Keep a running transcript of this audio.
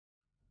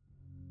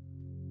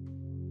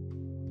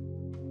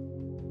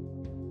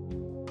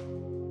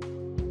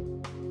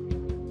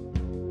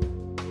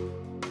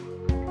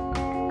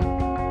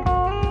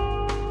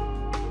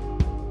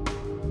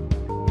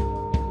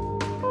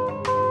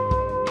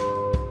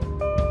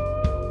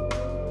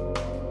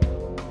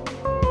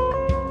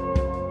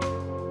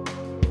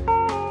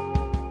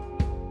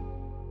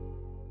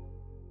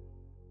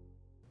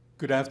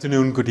Good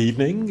afternoon, good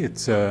evening.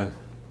 It's a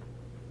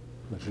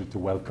pleasure to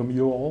welcome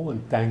you all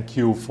and thank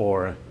you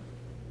for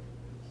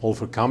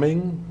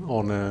coming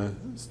on a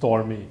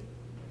stormy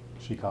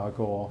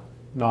Chicago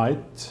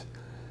night.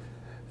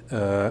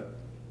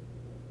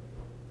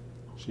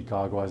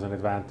 Chicago has an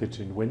advantage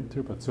in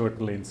winter, but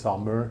certainly in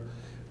summer.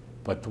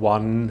 But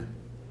one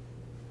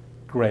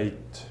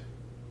great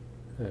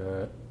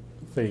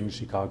thing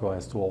Chicago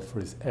has to offer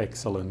is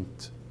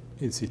excellent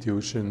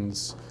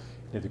institutions,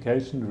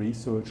 education,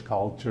 research,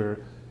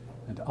 culture,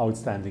 and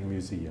outstanding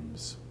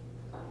museums.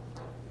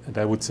 And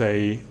I would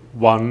say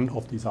one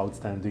of these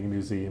outstanding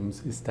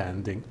museums is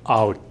standing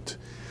out,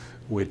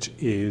 which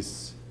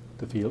is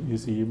the Field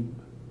Museum,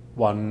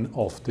 one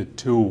of the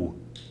two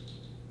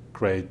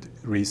great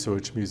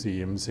research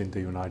museums in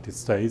the United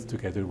States,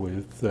 together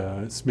with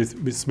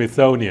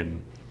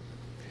Smithsonian.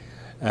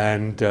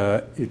 And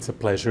it's a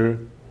pleasure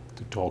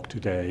to talk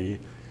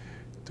today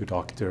to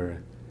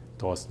Dr.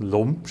 Thorsten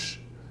Lumbsch,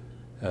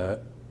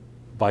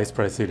 Vice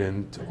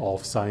President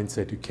of Science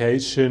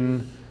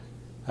Education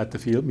at the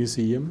Field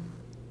Museum,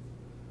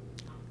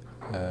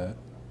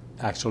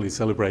 actually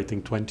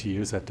celebrating 20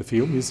 years at the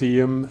Field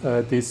Museum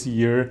this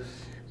year,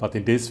 but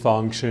in this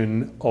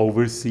function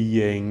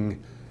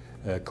overseeing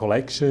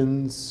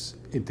collections,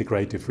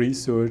 integrative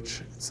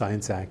research,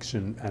 science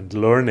action, and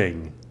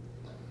learning.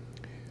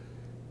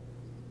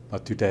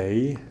 But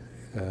today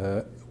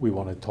we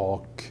want to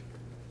talk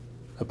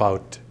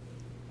about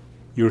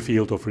your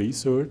field of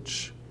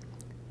research,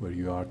 where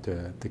you are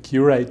the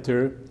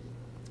curator.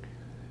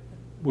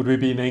 Would we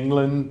be in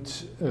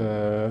England,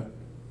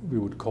 we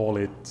would call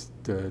it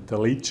the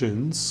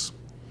Lichens.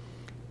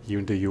 Here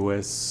in the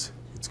US,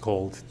 it's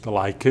called the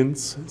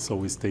Lichens, so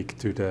we stick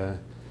to the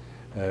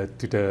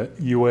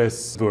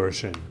US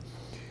version.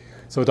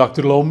 So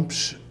Dr.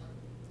 Lumbsch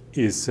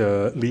is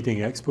a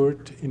leading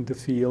expert in the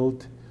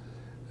field,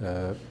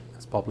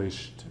 has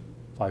published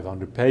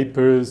 500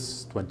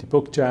 papers, 20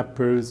 book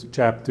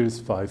chapters,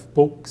 5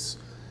 books,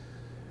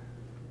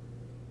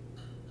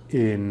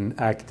 in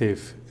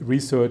active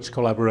research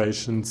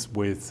collaborations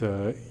with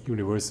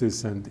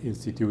universities and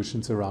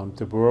institutions around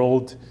the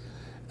world,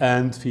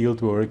 and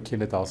field work in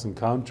 12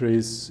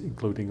 countries,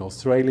 including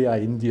Australia,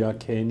 India,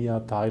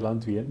 Kenya,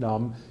 Thailand,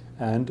 Vietnam,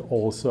 and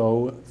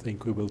also, I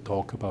think we will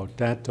talk about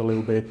that a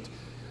little bit,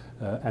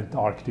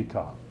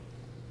 Antarctica.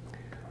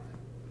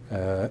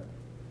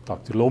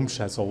 Dr.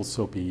 Lumbsch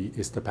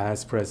is the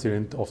past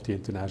president of the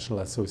International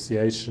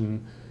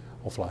Association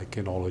of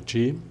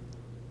Lichenology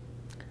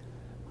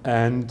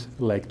and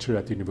lecturer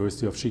at the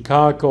University of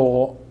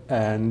Chicago,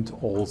 and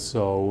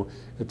also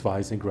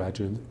advising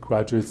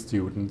graduate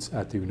students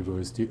at the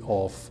University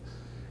of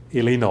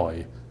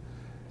Illinois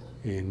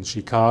in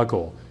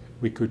Chicago.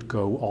 We could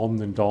go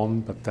on and on,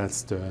 but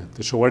that's the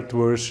short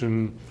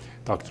version.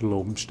 Dr.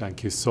 Lumbsch,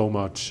 thank you so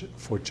much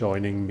for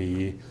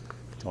joining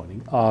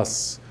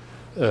us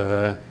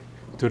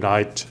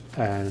tonight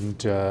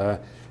and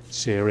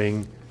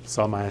sharing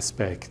some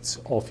aspects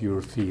of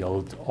your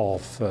field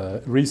of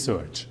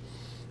research.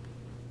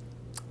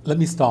 Let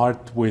me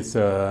start with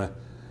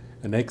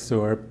an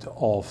excerpt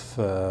of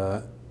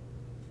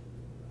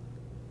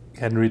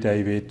Henry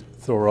David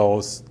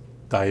Thoreau's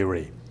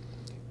diary.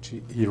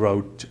 He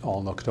wrote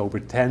on October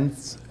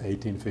 10th,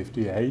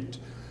 1858.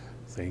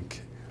 I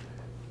think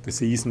the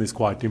season is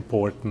quite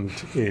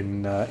important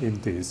in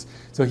this.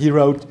 So he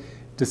wrote,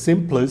 "The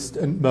simplest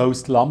and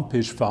most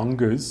lumpish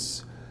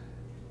fungus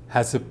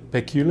has a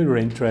peculiar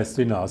interest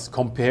in us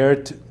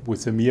compared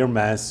with a mere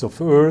mass of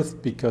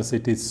earth because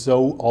it is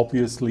so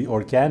obviously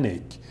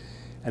organic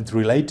and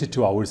related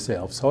to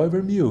ourselves,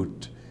 however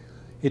mute.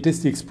 It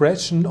is the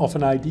expression of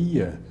an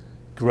idea,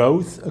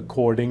 growth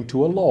according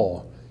to a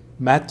law,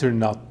 matter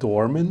not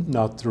dormant,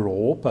 not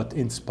raw, but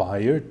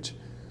inspired,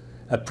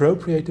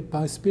 appropriated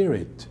by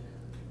spirit.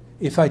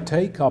 If I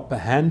take up a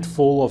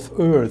handful of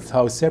earth,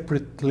 how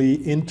separately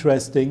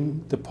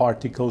interesting the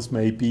particles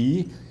may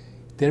be,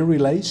 their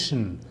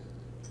relation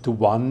to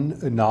one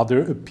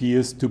another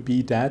appears to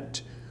be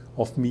that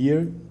of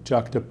mere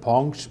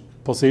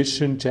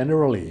juxtaposition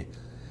generally.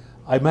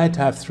 I might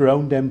have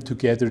thrown them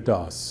together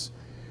thus,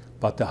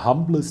 but the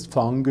humblest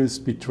fungus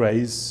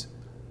betrays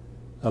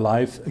a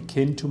life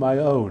akin to my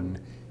own.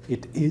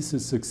 It is a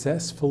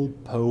successful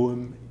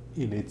poem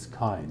in its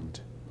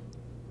kind."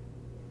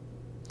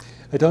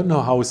 I don't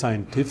know how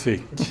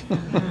scientific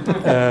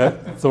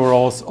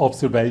Thoreau's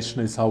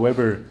observation is.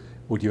 However,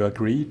 would you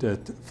agree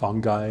that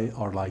fungi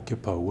are like a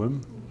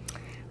poem?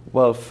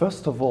 Well,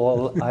 first of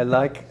all, I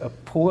like a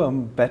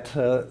poem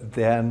better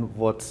than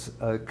what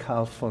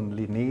Carl von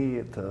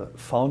Linné, the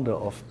founder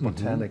of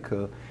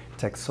botanical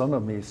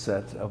taxonomy,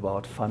 said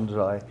about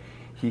fungi.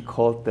 He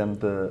called them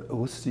the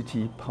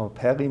rustiti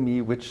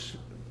pauperimi, which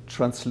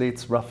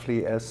translates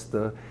roughly as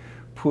the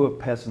poor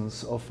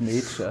peasants of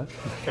nature.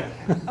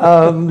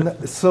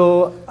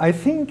 So I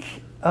think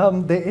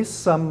there is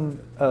some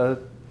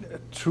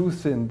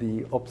truth in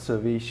the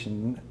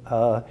observation,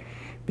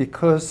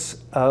 because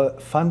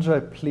fungi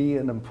play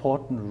an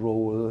important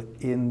role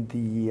in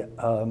the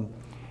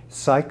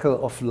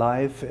cycle of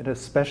life and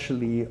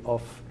especially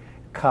of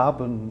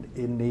carbon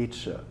in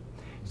nature.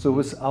 So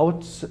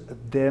without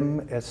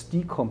them as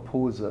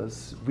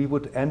decomposers, we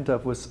would end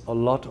up with a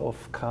lot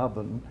of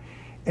carbon.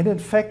 And in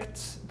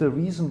fact, the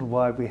reason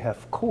why we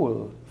have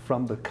coal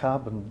from the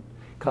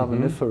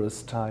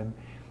Carboniferous time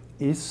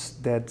is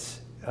that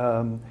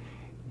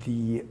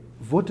the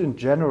wood in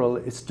general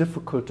is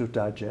difficult to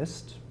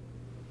digest.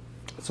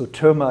 So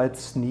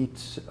termites need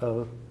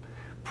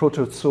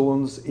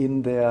protozoans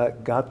in their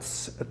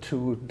guts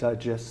to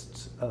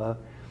digest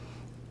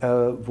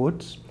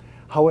wood.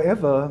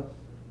 However,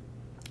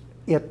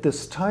 at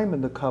this time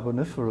in the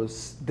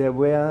Carboniferous, there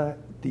were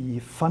the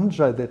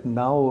fungi that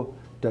now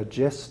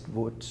digest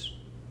wood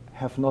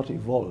have not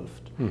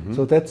evolved.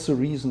 So that's the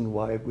reason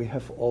why we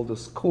have all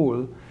this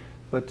coal.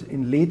 But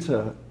in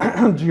later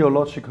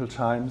geological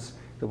times,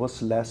 there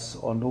was less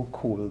or no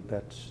coal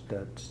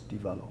that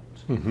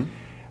developed.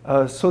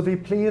 So they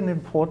play an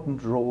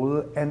important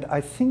role, and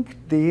I think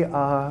they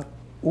are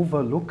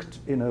overlooked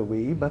in a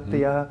way, but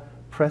they are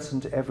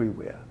present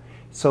everywhere.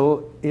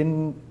 So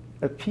in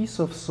a piece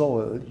of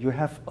soil, you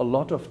have a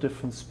lot of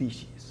different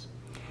species.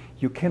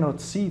 You cannot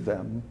see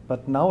them,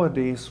 but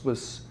nowadays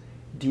with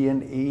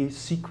DNA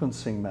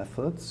sequencing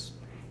methods,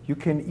 you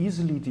can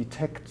easily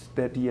detect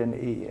their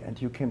DNA, and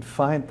you can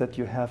find that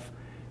you have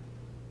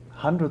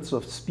hundreds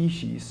of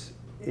species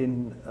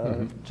in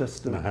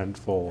just a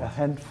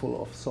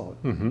handful of soil.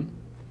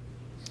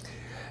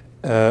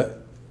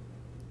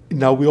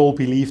 Now we all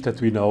believe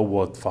that we know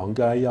what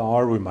fungi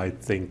are. We might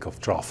think of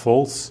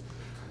truffles.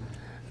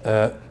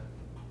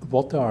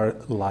 What are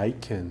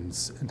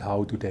lichens and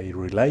how do they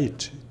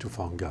relate to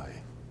fungi?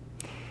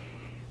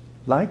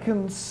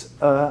 Lichens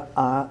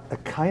are a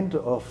kind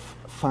of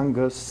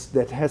fungus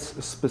that has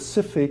a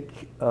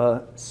specific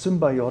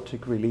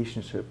symbiotic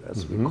relationship,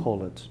 as we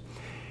call it.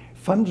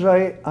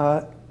 Fungi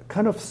are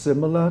kind of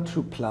similar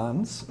to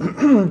plants,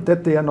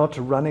 that they are not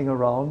running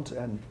around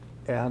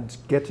and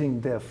getting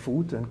their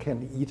food and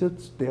can eat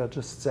it. They are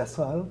just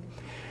sessile.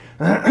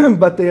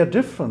 But they are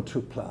different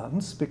to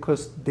plants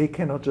because they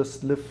cannot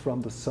just live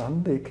from the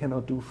sun. They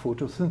cannot do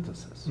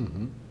photosynthesis.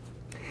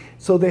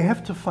 So they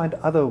have to find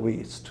other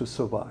ways to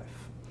survive.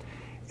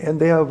 And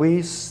there are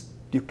ways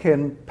you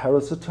can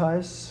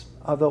parasitize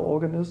other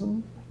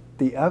organisms.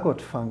 The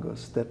ergot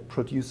fungus that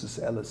produces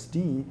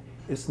LSD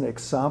is an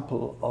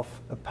example of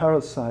a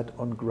parasite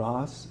on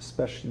grass,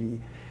 especially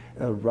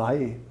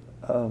rye,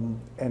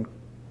 and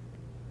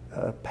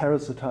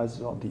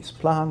parasitizes on these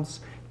plants.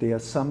 There are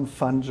some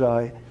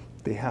fungi,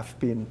 they have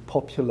been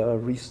popular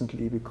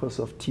recently because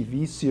of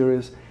TV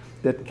series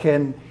that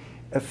can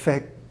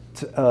affect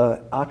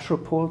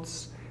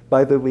arthropods.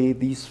 By the way,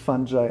 these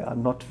fungi are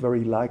not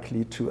very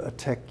likely to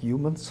attack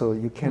humans, so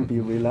you can be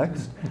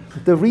relaxed.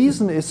 The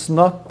reason is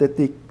not that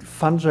the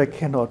fungi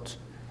cannot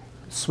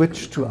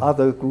switch to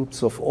other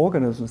groups of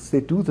organisms.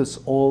 They do this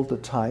all the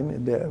time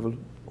in their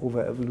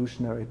over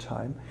evolutionary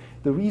time.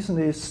 The reason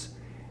is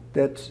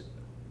that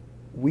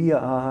we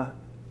are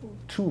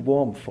too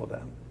warm for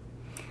them.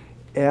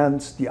 And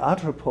the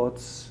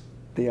arthropods,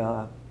 they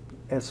are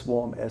as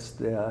warm as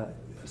their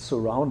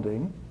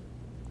surrounding.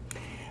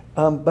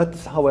 But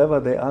however,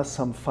 there are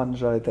some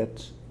fungi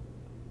that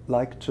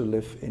like to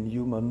live in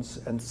humans,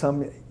 and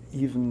some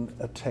even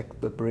attack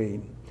the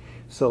brain.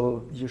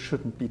 So you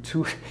shouldn't be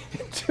too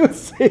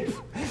safe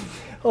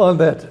on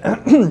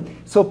that.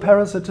 So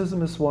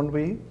parasitism is one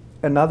way.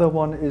 Another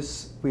one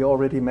is, we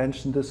already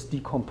mentioned this,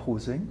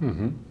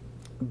 decomposing.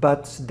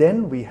 But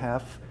then we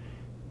have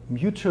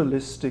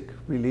mutualistic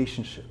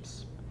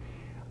relationships.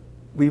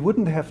 We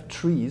wouldn't have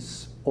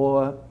trees,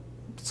 or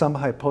some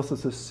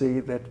hypotheses say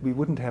that we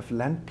wouldn't have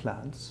land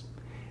plants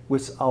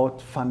without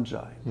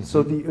fungi.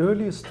 So the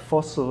earliest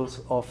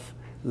fossils of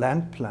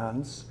land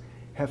plants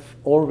have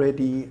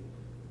already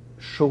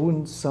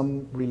shown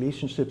some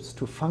relationships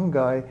to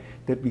fungi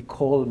that we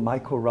call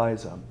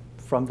mycorrhiza.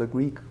 From the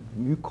Greek,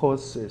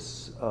 mykos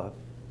is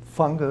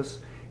fungus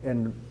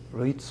and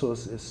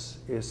rhizos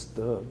is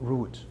the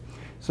root.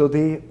 So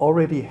they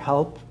already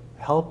help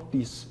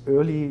these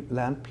early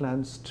land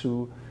plants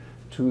to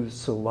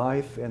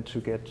survive and to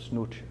get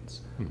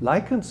nutrients.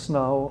 Lichens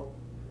now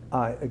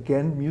are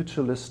again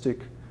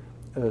mutualistic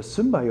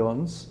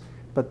symbionts,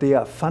 but they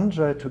are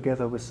fungi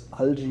together with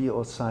algae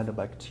or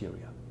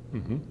cyanobacteria.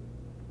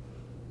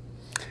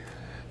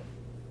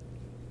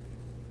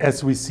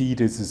 As we see,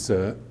 this is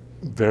a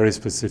very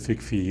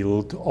specific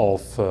field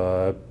of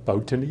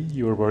botany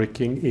you're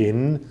working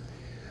in,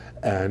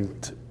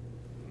 and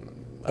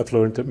I've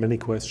learned that many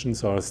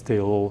questions are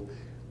still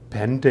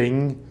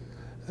pending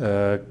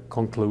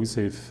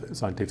conclusive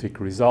scientific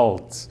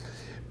results.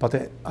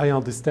 But I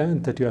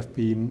understand that you have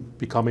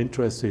become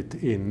interested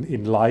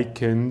in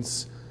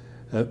lichens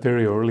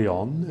very early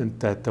on, and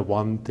that the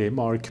one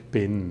Denmark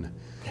bin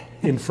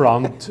in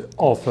front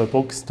of a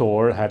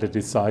bookstore had a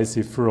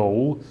decisive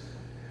role,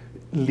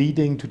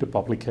 leading to the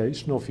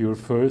publication of your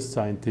first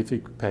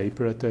scientific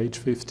paper at age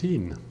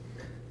 15.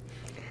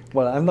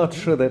 Well, I'm not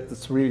sure that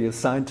it's really a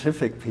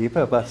scientific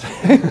paper, but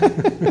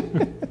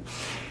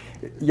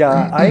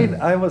Yeah,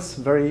 I was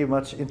very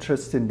much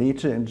interested in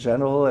nature in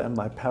general, and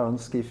my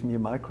parents gave me a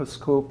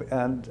microscope,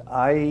 and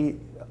I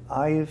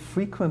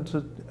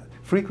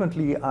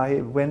frequently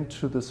I went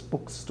to this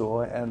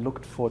bookstore and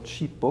looked for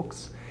cheap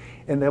books,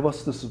 and there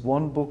was this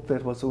one book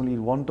that was only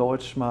 1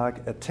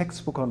 Deutschmark, a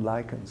textbook on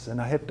lichens, and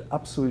I had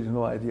absolutely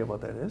no idea what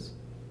that is.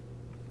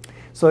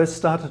 So I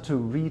started to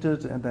read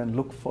it and then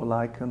look for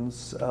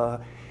lichens,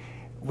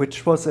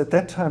 which was at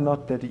that time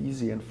not that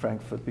easy in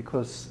Frankfurt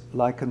because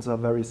lichens are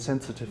very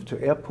sensitive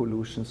to air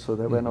pollution, so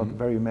there were not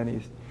very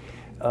many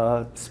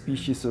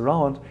species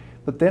around.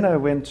 But then I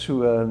went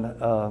to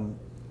an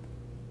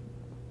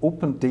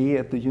open day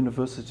at the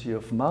University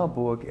of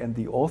Marburg, and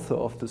the author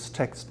of this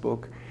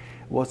textbook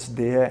was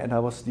there, and I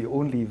was the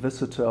only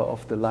visitor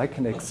of the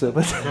lichen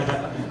exhibit.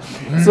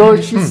 So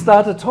she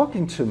started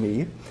talking to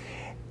me,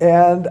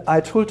 and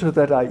I told her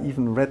that I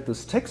even read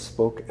this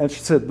textbook, and she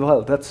said,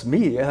 well, that's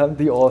me, I'm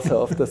the author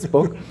of this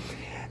book.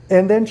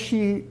 And then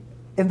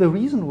and the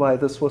reason why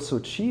this was so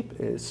cheap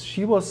is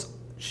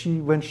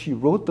when she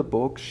wrote the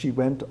book, she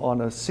went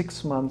on a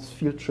 6-month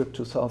field trip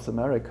to South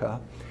America.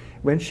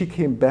 When she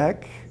came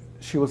back,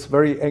 she was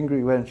very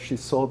angry when she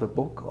saw the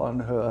book on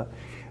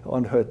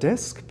her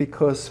desk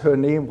because her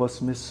name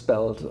was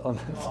misspelled on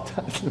the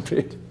title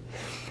page.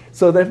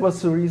 So that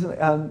was the reason,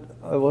 and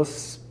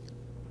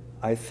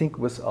I think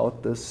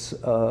without this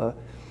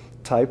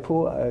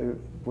typo, I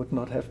would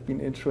not have been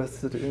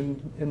interested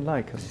in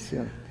lichens.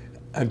 Yeah.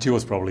 And she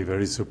was probably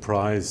very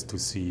surprised to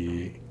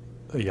see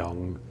a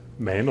young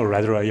man, or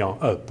rather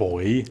a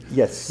boy,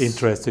 yes,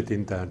 interested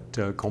in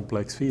that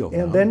complex field.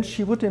 And then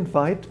she would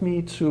invite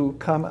me to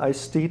come. I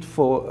stayed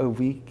for a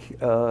week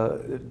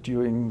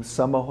during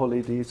summer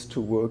holidays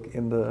to work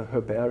in the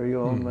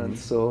herbarium, and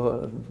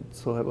so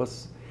I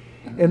was.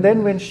 And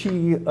then when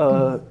she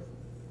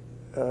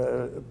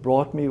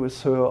brought me with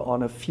her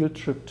on a field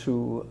trip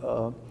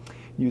to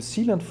New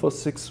Zealand for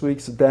 6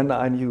 weeks, then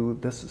I knew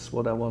this is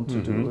what I want to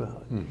do.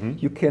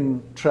 You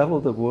can travel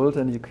the world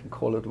and you can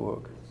call it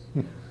work.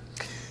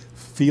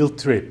 Field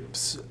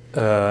trips.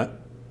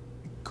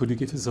 Could you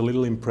give us a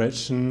little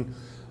impression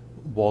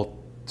what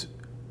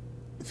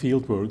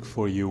field work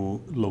for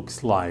you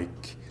looks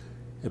like?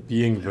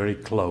 Being very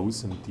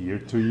close and dear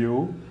to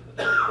you.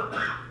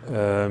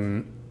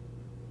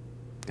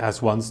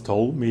 Has once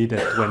told me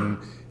that when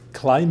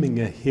climbing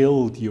a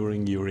hill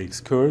during your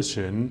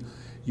excursion,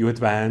 you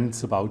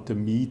advance about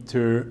 1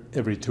 meter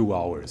every 2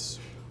 hours.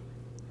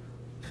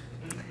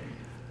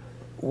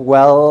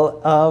 Well,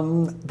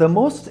 the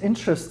most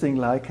interesting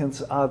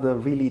lichens are the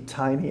really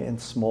tiny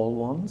and small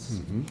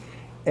ones.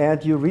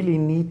 And you really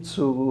need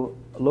to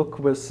look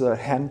with a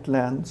hand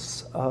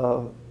lens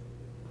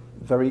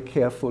very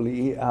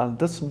carefully. And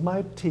this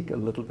might take a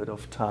little bit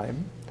of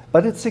time,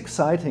 but it's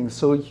exciting.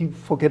 So you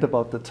forget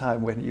about the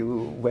time when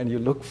you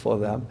look for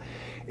them.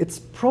 It's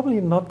probably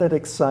not that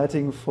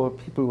exciting for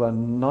people who are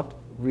not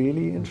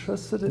really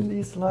interested in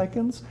these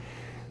lichens.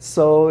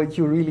 So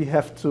you really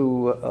have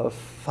to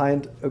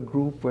find a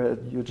group where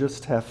you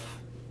just have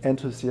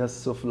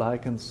enthusiasts of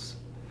lichens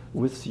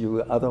with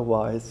you.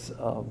 Otherwise,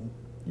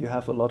 you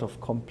have a lot of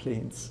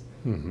complaints.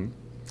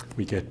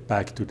 We get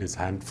back to this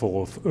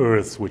handful of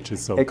earth, which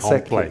is so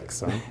complex.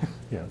 Huh?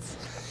 Yes.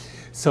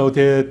 So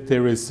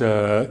there is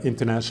an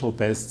international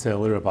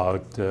bestseller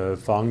about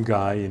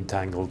fungi in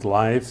Tangled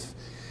Life,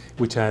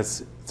 which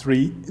has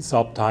 3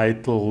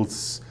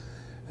 subtitles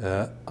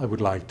I would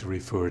like to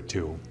refer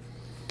to.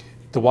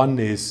 The one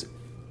is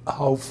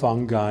how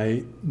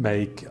fungi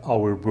make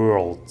our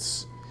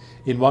worlds.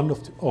 In one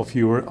of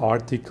your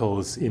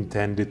articles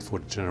intended for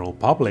the general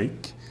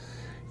public,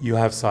 you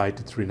have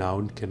cited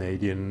renowned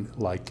Canadian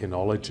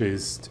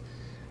lichenologist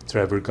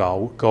Trevor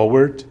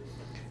Goward,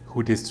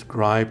 who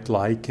described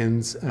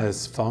lichens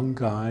as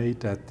fungi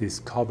that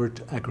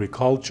discovered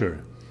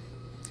agriculture,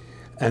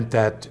 and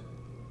that,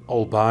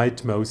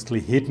 albeit mostly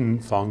hidden,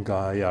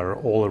 fungi are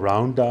all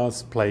around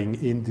us, playing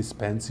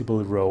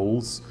indispensable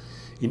roles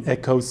in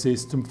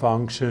ecosystem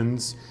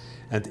functions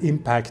and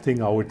impacting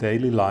our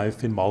daily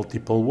life in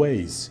multiple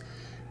ways.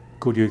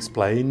 Could you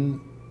explain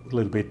a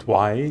little bit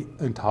why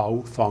and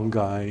how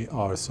fungi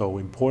are so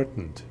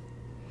important?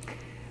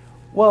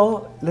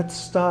 Well, let's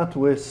start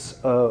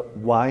with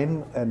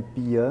wine and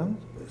beer.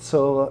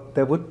 So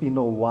there would be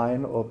no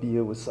wine or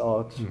beer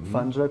without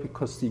fungi,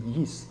 because the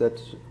yeast that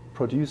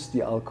produce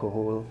the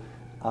alcohol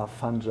are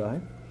fungi.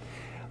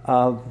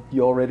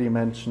 You already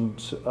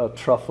mentioned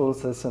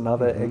truffles as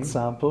another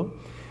example.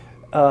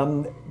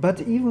 But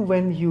even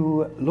when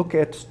you look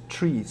at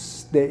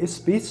trees, there is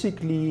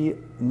basically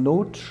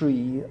no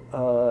tree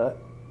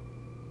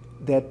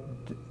that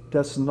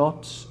does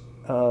not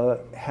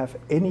have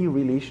any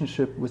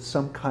relationship with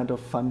some kind of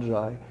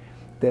fungi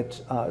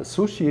that are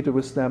associated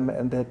with them,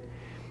 and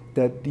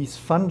that these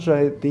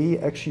fungi, they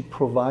actually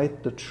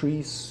provide the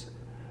trees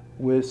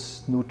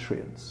with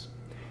nutrients.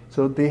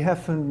 So they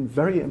have a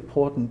very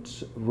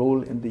important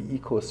role in the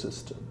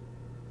ecosystem.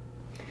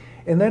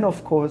 And then,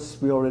 of course,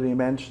 we already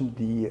mentioned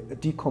the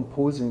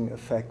decomposing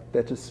effect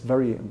that is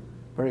very,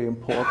 very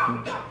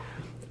important.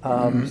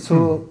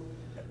 So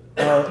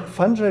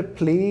fungi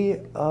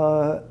play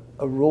a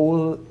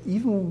role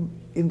even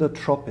in the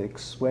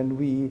tropics when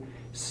we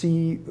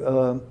see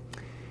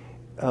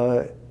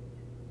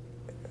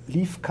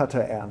leaf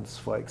cutter ants,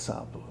 for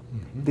example.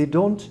 Mm-hmm. They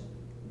don't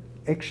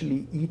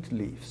actually eat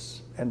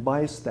leaves. And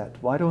why is that?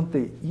 Why don't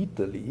they eat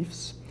the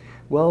leaves?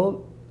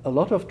 Well, a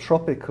lot of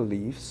tropical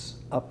leaves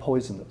are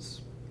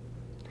poisonous.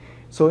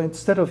 So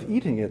instead of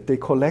eating it, they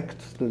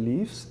collect the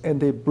leaves and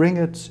they bring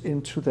it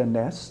into their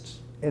nest.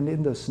 And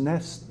in this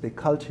nest, they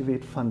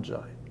cultivate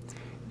fungi.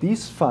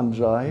 These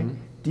fungi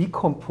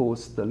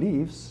decompose the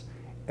leaves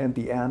and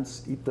the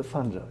ants eat the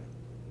fungi.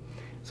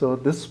 So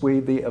this way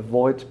they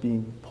avoid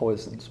being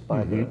poisoned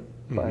by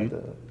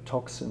the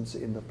toxins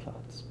in the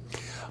plants.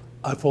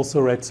 I've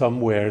also read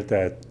somewhere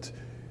that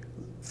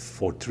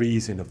for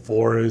trees in a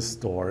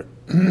forest or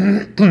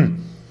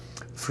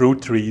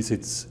fruit trees,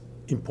 it's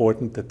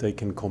important that they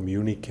can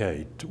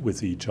communicate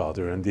with each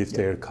other. And if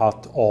they're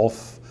cut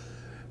off,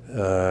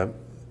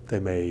 they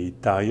may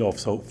die off.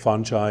 So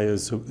fungi, I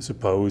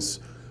suppose,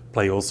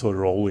 play also a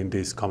role in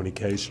this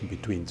communication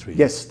between trees.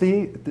 Yes,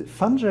 the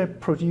fungi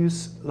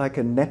produce like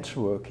a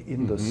network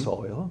in the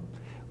soil,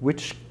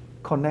 which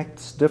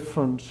connects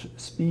different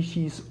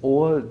species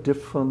or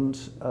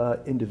different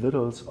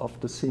individuals of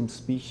the same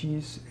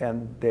species,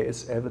 and there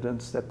is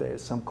evidence that there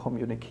is some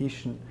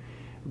communication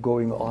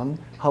going on.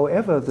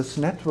 However, this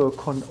network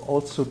can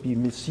also be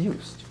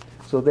misused.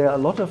 So there are a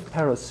lot of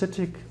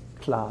parasitic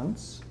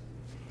plants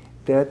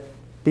that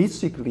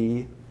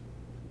basically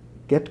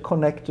get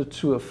connected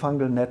to a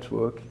fungal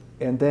network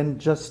and then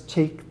just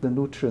take the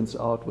nutrients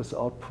out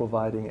without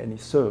providing any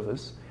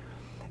service.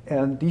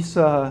 And these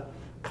are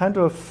kind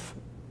of,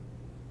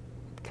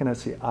 can I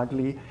say,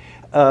 ugly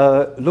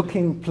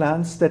looking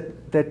plants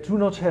that do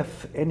not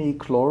have any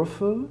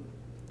chlorophyll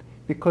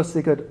because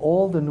they get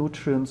all the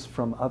nutrients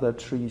from other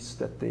trees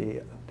that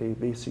they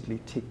basically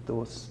take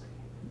those,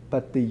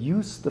 but they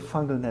use the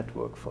fungal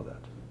network for that.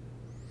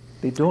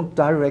 They don't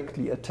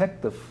directly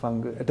attack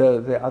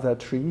the other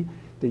tree,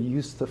 they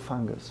use the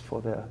fungus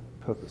for their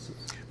purposes.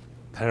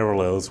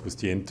 Parallels with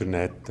the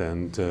internet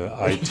and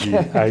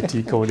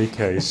IT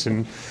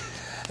communication.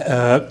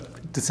 The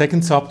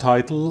second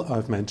subtitle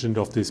I've mentioned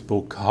of this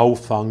book, How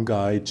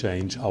Fungi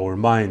Change Our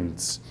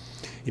Minds.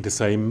 In the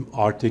same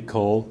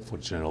article for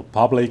the general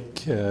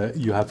public,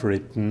 you have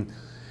written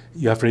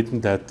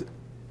that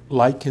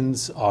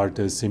lichens are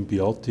the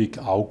symbiotic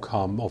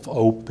outcome of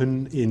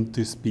open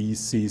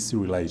interspecies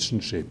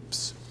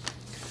relationships.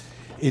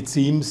 It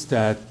seems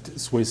that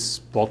Swiss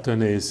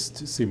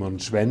botanist Simon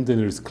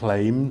Schwendener's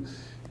claim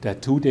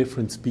that two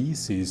different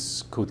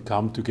species could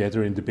come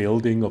together in the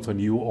building of a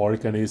new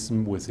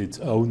organism with its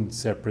own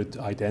separate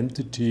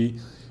identity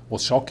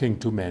was shocking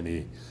to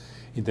many.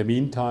 In the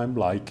meantime,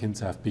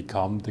 lichens have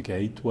become the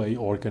gateway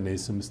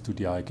organisms to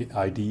the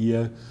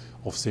idea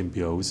of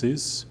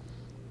symbiosis,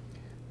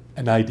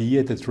 an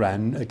idea that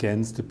ran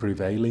against the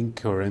prevailing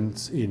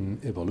currents in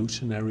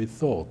evolutionary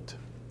thought.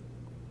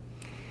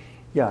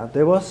 Yeah,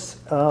 there was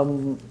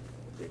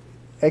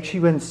actually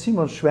when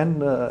Simon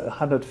Schwendener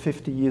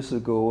 150 years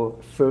ago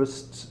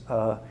first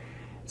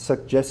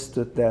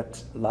suggested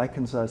that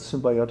lichens are a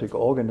symbiotic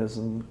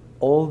organism,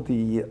 all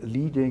the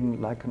leading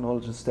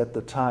lichenologists at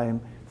the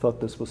time thought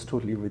this was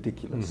totally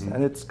ridiculous.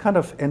 And it's kind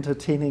of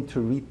entertaining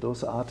to read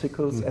those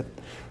articles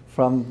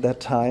from that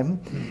time.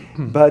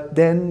 But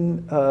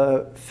then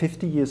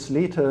 50 years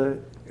later,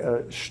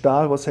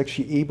 Stahl was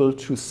actually able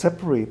to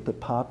separate the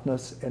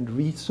partners and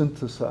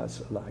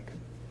resynthesize a lichen.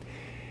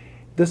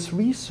 This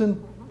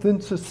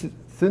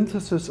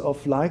resynthesis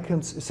of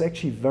lichens is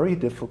actually very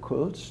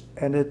difficult,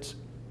 and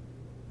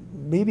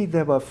maybe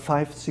there were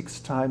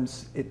 5-6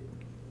 times it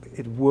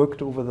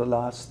worked over the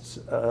last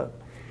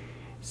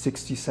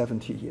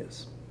 60-70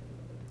 years.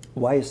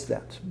 Why is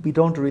that? We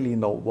don't really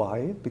know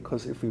why,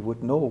 because if we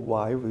would know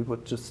why, we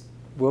would just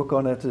work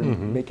on it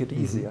and make it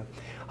easier.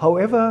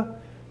 However,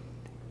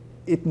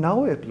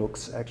 now it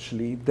looks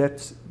actually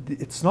that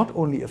it's not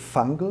only a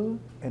fungal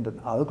and an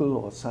algal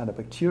or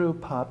cyanobacterial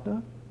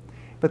partner,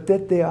 but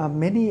that there are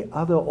many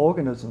other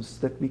organisms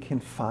that we can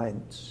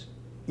find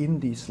in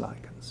these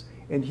lichens.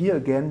 And here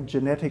again,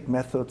 genetic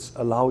methods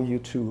allow you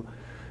to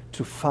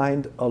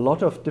find a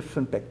lot of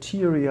different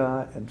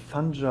bacteria and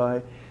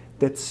fungi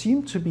that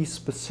seem to be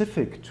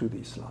specific to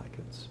these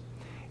lichens.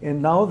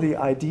 And now the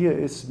idea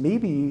is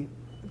maybe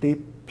they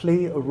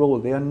play a role.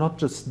 They are not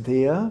just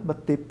there,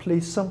 but they play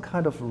some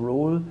kind of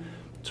role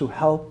to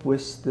help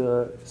with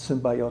the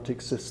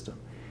symbiotic system.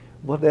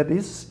 What that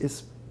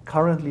is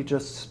currently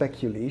just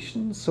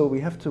speculation, so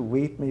we have to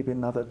wait maybe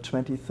another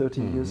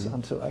 20-30 years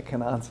until I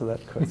can answer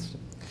that question.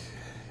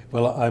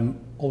 Well, I'm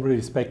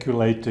already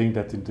speculating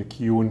that in the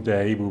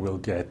Q&A we will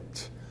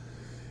get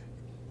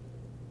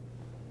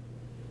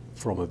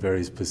from a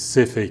very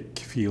specific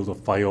field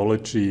of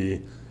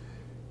biology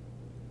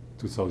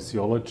to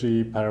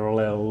sociology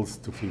parallels,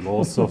 to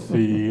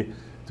philosophy,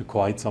 to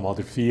quite some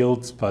other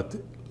fields, but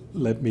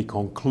let me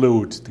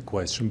conclude the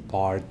question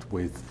part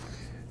with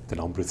the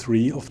number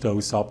 3 of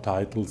those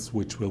subtitles,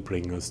 which will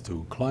bring us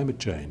to climate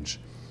change.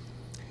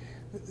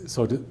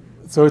 So the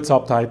third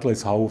subtitle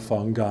is How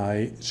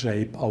Fungi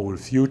Shape Our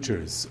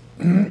Futures.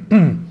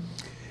 The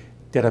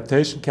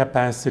adaptation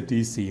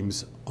capacity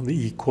seems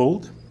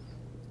unequaled.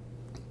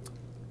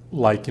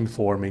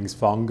 Lichen-forming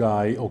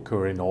fungi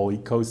occur in all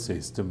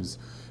ecosystems,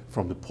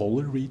 from the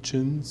polar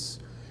regions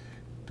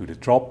to the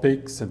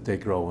tropics, and they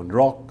grow on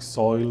rock,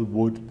 soil,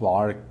 wood,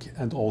 bark,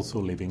 and also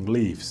living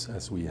leaves,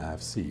 as we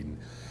have seen.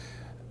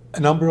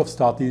 A number of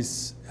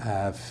studies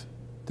have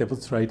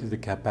demonstrated the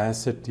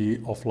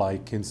capacity of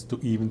lichens to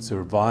even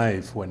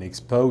survive when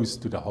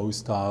exposed to the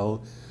hostile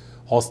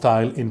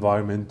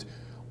environment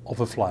of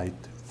a flight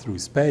through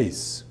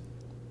space.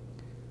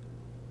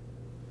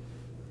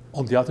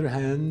 On the other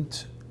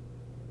hand,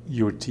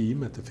 your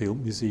team at the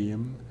Film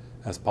Museum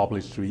has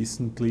published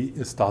recently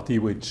a study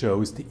which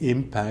shows the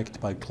impact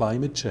by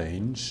climate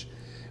change,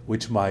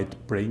 which might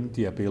bring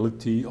the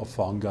ability of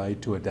fungi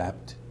to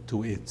adapt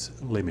to its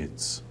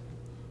limits.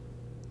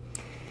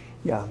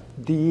 Yeah,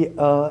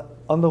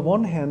 on the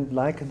one hand,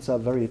 lichens are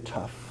very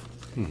tough.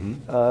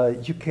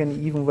 Mm-hmm. You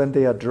can, even when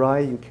they are dry,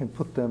 you can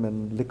put them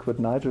in liquid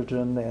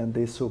nitrogen and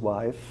they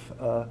survive.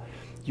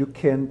 You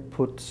can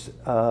put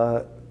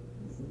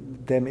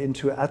them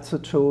into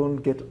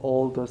acetone, get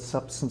all the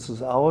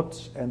substances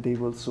out, and they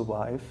will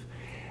survive.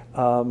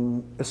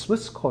 A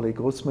Swiss colleague,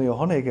 Rosemary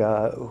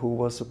Honegger, who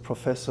was a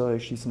professor,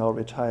 she's now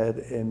retired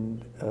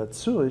in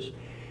Zurich,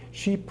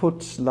 she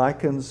put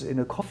lichens in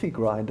a coffee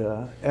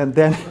grinder and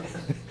then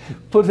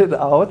put it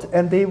out,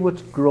 and they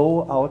would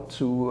grow out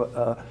to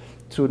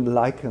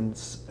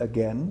lichens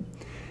again.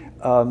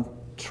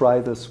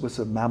 Try this with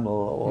a mammal,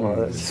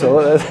 or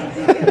so,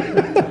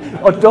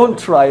 or don't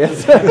try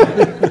it.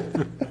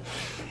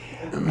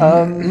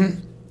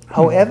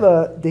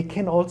 However, they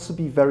can also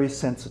be very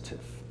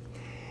sensitive.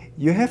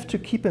 You have to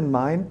keep in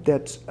mind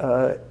that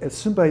a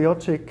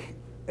symbiotic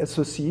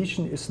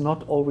association is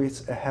not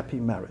always a happy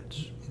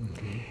marriage.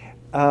 Mm-hmm.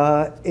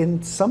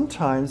 And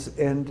sometimes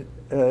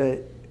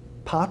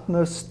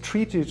partners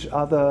treat each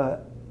other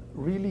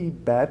really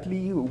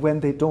badly when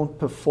they don't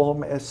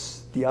perform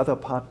as the other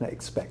partner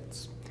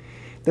expects.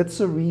 That's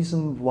the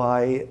reason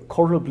why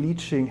coral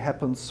bleaching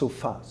happens so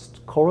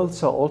fast.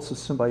 Corals are also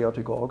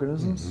symbiotic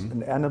organisms,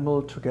 mm-hmm. an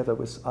animal together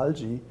with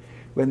algae.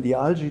 When the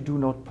algae do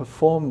not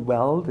perform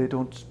well, they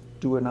don't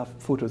do enough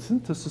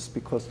photosynthesis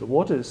because the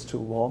water is too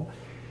warm.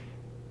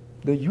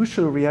 The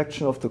usual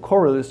reaction of the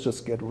coral is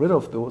just get rid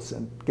of those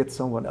and get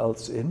someone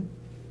else in.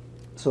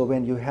 So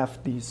when you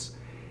have these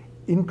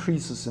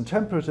increases in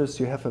temperatures,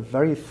 you have a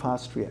very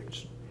fast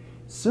reaction.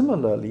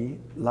 Similarly,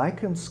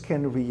 lichens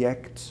can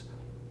react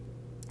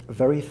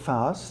very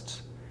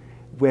fast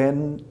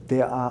when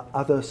there are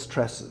other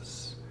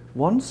stresses.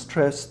 One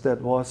stress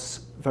that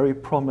was very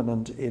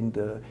prominent in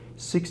the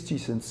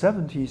 60s and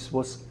 70s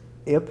was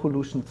air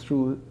pollution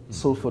through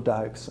sulfur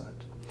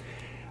dioxide.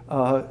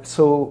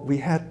 So we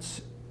had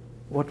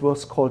what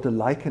was called a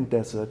lichen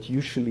desert.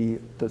 Usually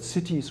the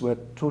cities were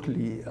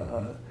totally,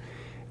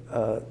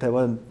 there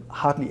were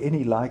hardly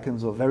any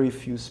lichens or very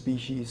few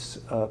species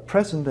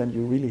present, and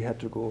you really had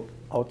to go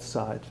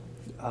outside.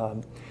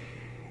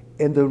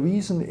 And the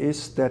reason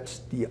is that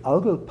the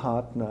algal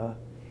partner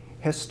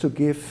has to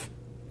give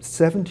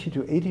 70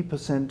 to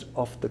 80%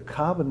 of the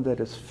carbon that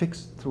is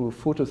fixed through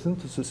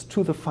photosynthesis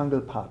to the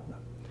fungal partner.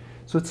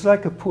 So it's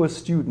like a poor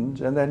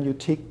student, and then you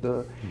take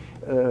the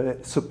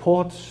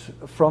support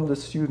from the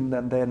student,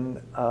 and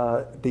then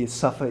they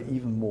suffer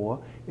even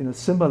more. In a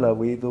similar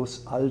way,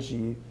 those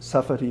algae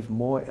suffered even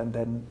more and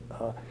then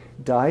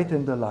died,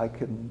 and the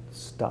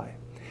lichens die.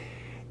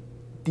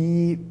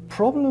 The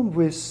problem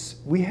with,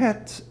 we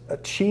had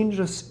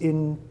changes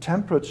in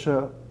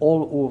temperature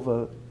all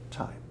over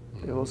time.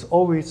 There was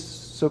always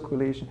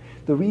circulation.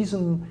 The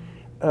reason,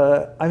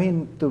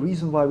 the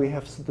reason why we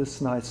have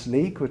this nice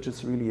lake, which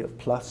is really a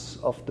plus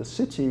of the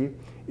city,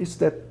 is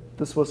that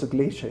this was a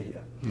glacier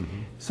here.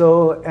 Mm-hmm.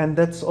 So, and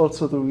that's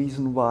also the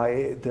reason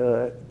why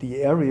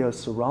the area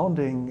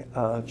surrounding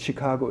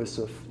Chicago is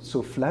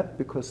so flat,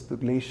 because the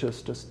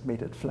glaciers just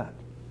made it flat.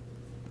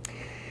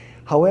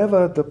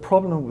 However, the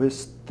problem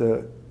with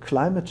the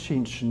climate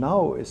change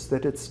now is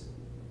that it's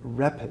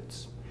rapid.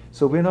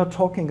 So we're not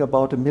talking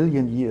about 1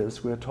 million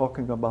years, we're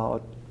talking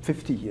about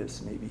 50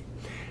 years maybe.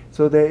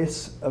 So there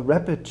is a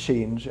rapid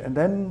change, and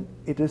then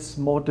it is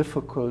more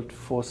difficult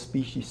for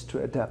species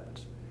to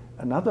adapt.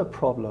 Another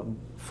problem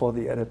for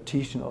the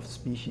adaptation of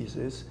species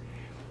is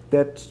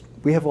that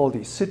we have all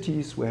these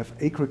cities, we have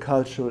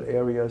agricultural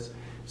areas.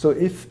 So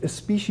if a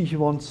species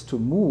wants to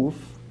move,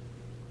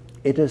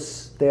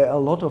 there are a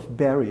lot of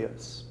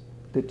barriers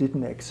that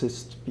didn't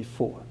exist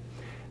before.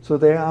 So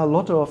there are a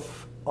lot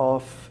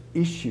of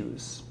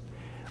issues.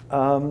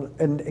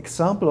 An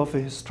example of a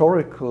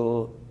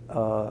historical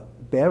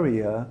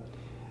barrier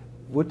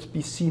would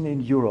be seen in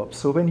Europe.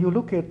 So when you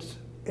look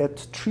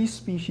at tree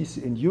species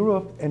in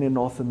Europe and in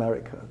North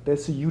America,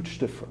 there's a huge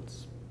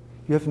difference.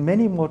 You have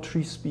many more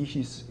tree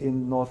species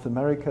in North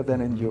America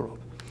than in Europe.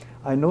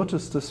 I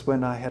noticed this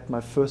when I had my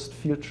first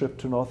field trip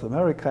to North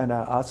America, and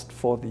I asked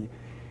for the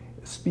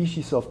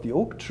species of the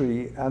oak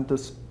tree, and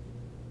this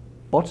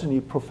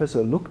botany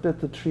professor looked at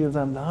the tree and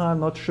said, "Nah, I'm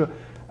not sure."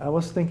 I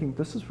was thinking,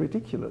 this is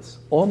ridiculous.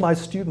 All my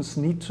students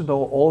need to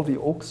know all the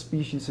oak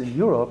species in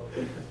Europe,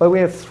 but we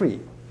have 3.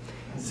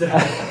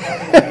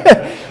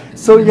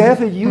 So you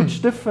have a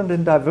huge difference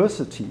in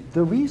diversity.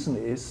 The reason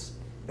is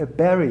a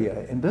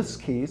barrier. In this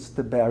case,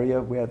 the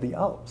barrier were the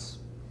Alps.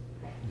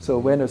 So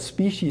when a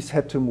species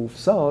had to move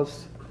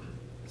south,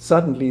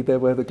 suddenly there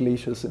were the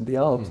glaciers in the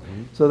Alps.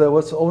 Mm-hmm. So there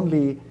was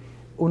only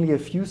a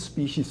few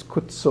species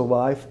could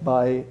survive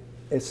by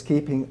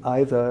escaping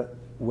either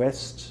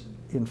west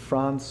in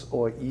France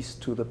or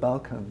east to the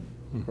Balkan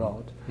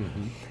route.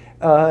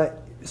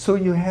 Mm-hmm. So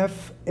you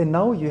have, and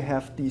now you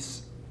have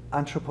these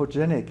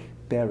anthropogenic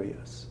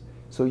barriers.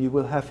 So you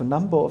will have a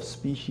number of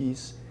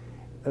species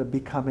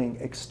becoming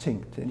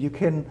extinct. And you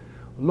can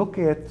look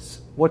at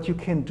what you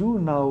can do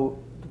now,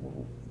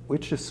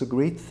 which is the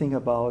great thing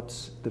about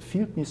the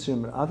Field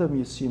Museum and other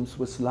museums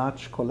with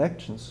large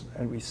collections.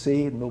 And we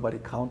say, nobody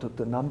counted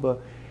the number,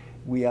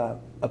 we are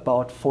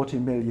about 40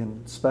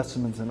 million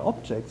specimens and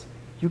objects.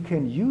 You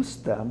can use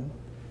them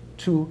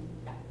to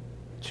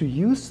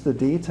use the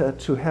data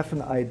to have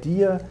an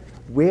idea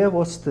where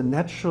was the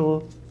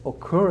natural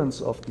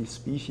occurrence of these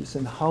species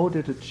and how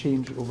did it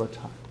change over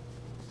time.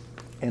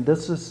 And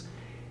this is,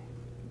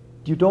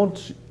 you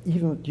don't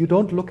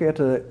look at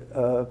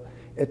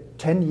at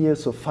 10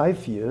 years or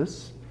 5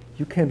 years,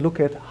 you can look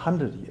at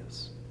 100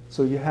 years.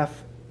 So you have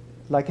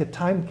like a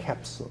time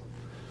capsule.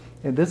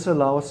 And this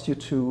allows you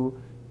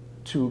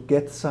to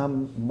get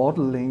some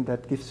modeling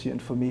that gives you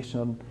information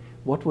on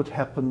what would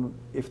happen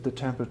if the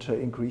temperature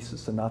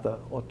increases another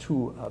or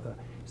 2 other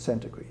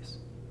centigrades.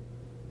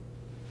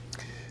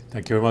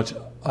 Thank you very much.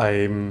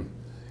 I'm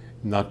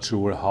not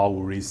sure how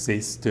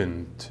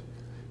resistant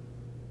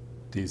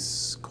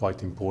this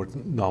quite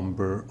important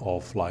number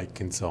of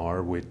lichens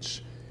are,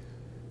 which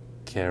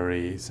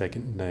carry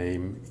second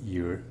name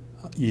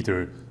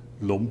either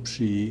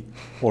Lumbschi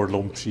or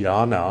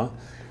Lumbschiana,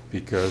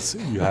 because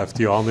you have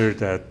the honor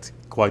that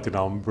quite a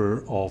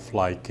number of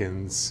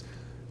lichens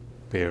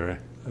bear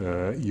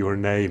your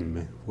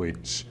name,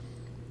 which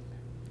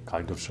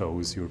kind of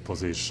shows your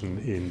position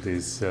in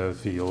this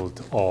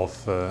field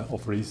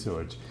of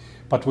research.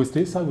 But with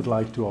this, I would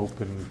like to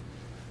open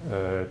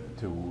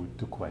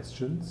to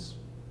questions.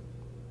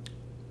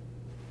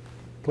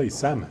 Please,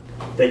 Sam.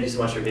 Thank you so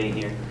much for being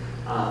here.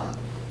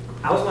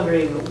 I was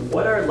wondering,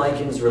 what are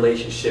lichens'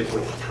 relationship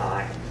with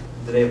time?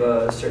 Do they have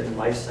a certain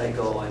life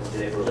cycle, and do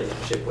they have a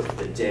relationship with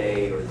the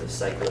day or the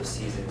cycle of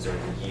seasons or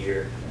the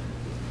year?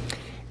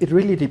 It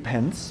really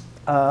depends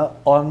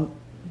on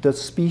the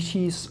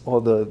species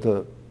or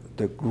the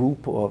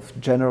group of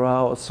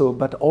genera or so,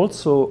 but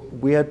also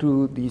where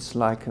do these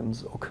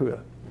lichens occur.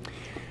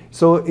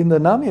 So in the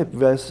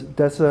Namib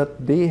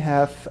Desert, they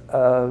have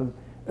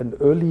an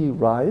early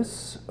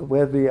rise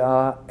where they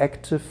are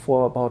active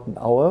for about an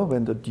hour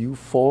when the dew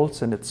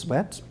falls and it's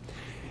wet.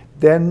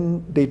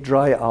 Then they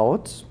dry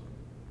out.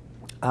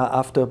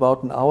 After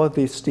about an hour,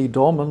 they stay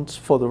dormant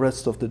for the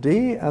rest of the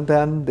day, and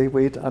then they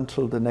wait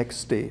until the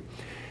next day.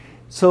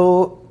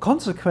 So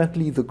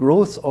consequently, the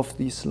growth of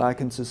these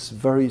lichens is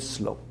very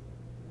slow.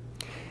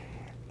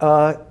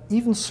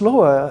 Even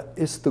slower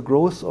is the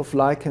growth of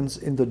lichens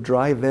in the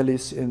dry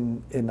valleys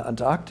in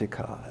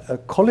Antarctica. A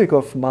colleague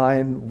of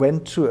mine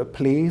went to a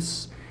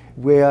place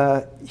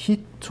where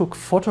he took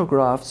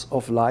photographs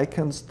of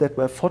lichens that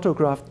were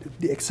photographed,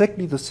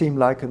 exactly the same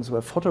lichens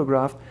were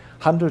photographed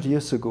 100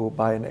 years ago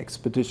by an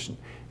expedition.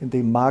 And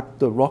they marked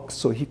the rocks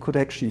so he could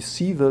actually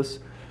see this.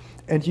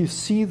 And you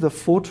see the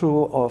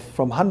photo of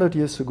from 100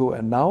 years ago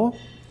and now,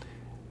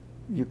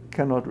 you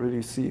cannot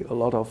really see a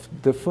lot of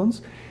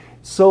difference.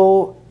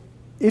 So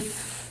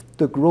if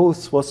the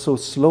growth was so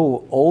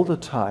slow all the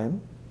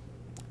time,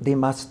 they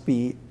must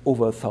be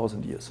over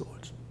 1,000 years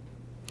old.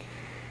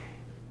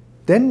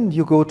 Then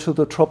you go to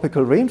the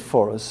tropical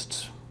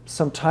rainforest,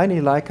 some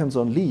tiny lichens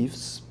on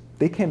leaves,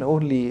 they can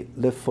only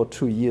live for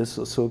 2 years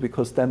or so,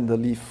 because then the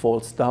leaf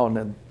falls down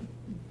and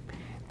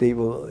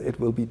it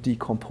will be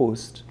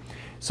decomposed.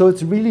 So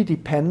it really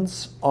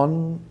depends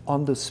on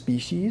the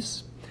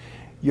species.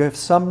 You have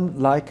some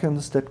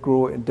lichens that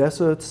grow in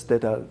deserts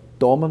that are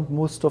dormant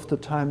most of the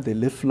time, they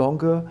live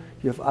longer.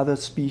 You have other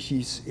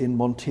species in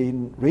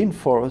montane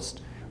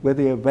rainforest where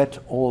they are wet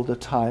all the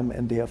time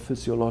and they are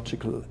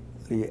physiologically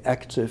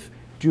active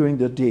during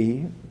the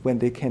day when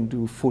they can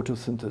do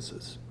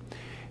photosynthesis.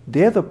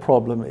 There the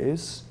problem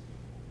is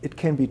it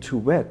can be too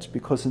wet,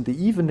 because in the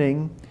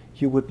evening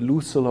you would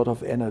lose a lot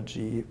of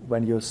energy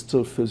when you're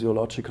still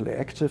physiologically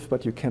active,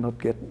 but you cannot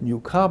get new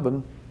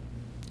carbon.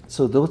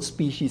 So those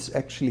species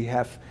actually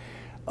have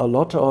a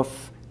lot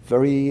of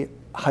very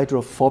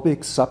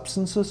hydrophobic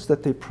substances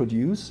that they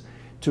produce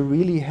to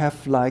really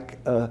have like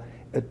a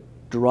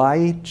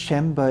dry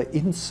chamber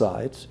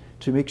inside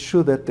to make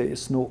sure that there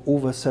is no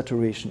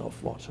oversaturation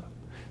of water.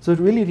 So it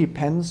really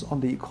depends on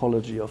the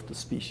ecology of the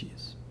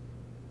species.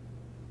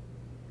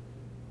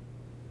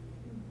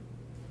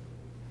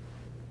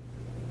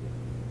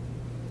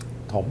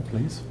 Tom,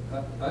 please.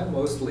 I'm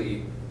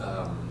mostly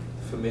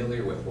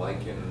familiar with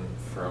lichen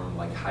from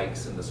like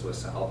hikes in the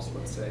Swiss Alps,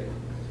 let's say.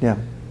 Yeah.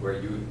 Where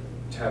you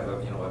have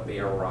a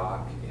bare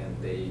rock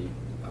and they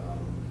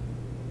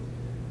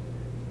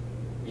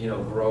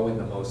grow in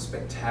the most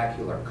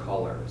spectacular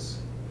colors.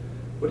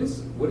 What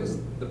is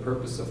the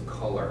purpose of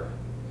color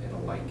in a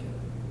lichen?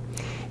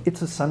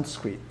 It's a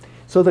sunscreen.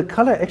 So the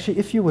color, actually,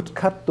 if you would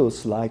cut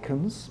those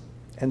lichens,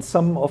 and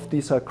some of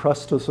these are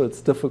crustose, so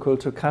it's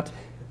difficult to cut,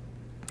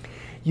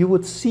 you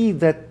would see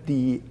that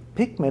the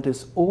pigment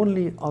is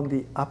only on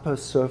the upper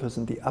surface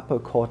and the upper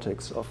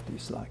cortex of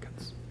these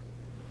lichens.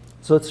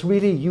 So it's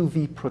really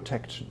UV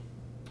protection.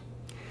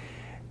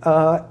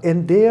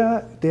 And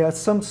there are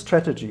some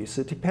strategies.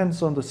 It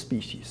depends on the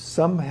species.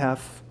 Some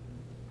have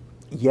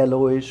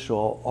yellowish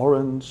or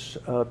orange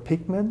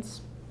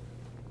pigments.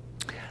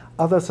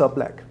 Others are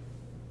black.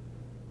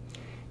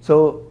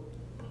 So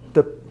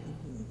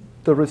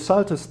the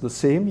result is the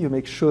same. You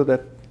make sure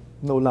that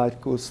no light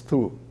goes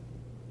through.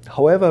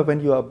 However, when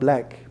you are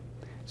black,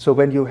 so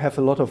when you have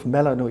a lot of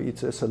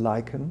melanoids as a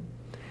lichen,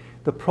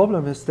 the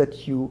problem is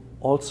that you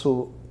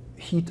also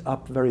heat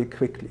up very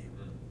quickly.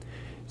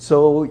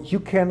 So you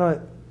cannot,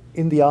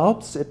 in the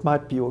Alps it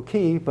might be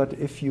okay, but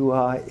if you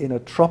are in a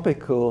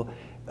tropical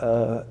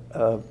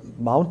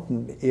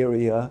mountain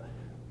area,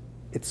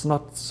 it's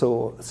not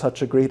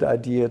such a great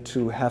idea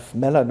to have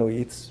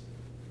melanoids.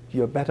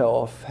 You're better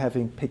off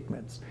having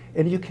pigments.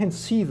 And you can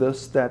see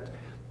this, that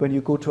when you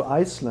go to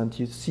Iceland,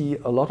 you see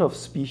a lot of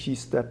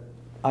species that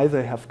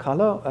either have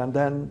color, and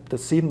then the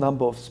same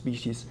number of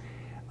species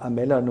are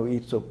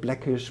melanoid, so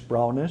blackish,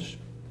 brownish.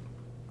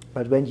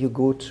 But when you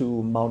go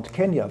to Mount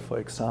Kenya, for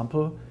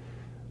example,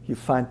 you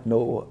find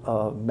no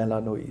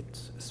melanoid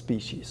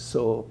species.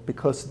 So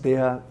because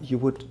there you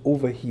would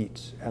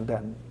overheat, and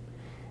then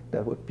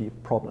there would be a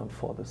problem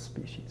for the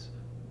species.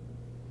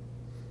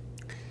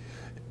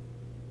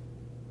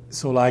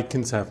 So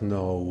lichens have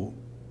no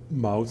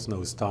mouth,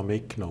 no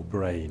stomach, no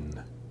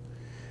brain.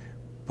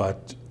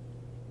 But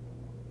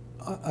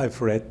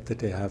I've read that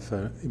they have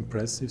an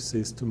impressive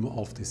system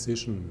of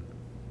decision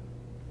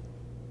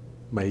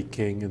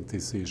making and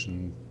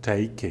decision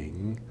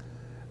taking.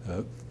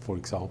 For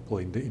example,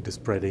 in the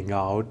spreading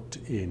out,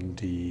 in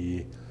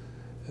the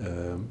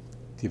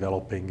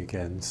developing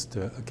against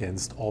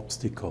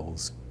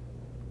obstacles.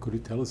 Could you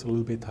tell us a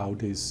little bit how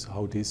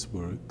this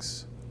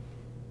works?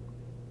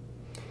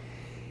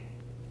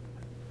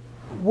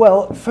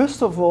 Well,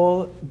 first of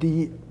all,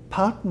 the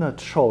partner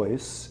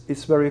choice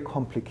is very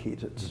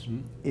complicated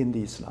in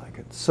these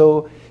lichens.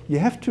 So you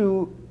have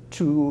to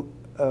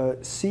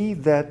see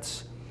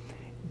that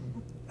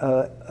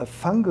a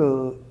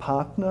fungal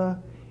partner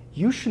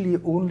usually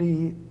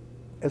only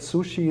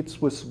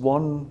associates with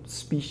one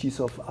species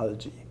of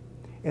algae,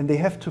 and they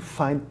have to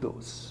find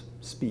those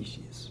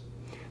species.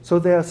 So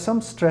there are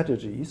some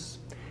strategies.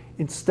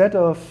 Instead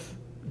of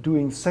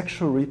doing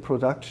sexual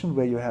reproduction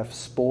where you have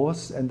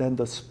spores and then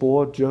the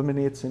spore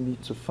germinates and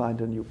needs to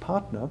find a new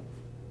partner,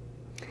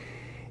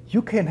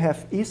 you can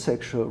have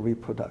asexual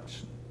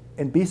reproduction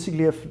and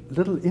basically have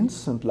little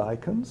instant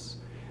lichens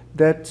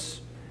that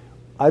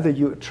either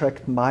you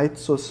attract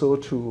mites or so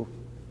to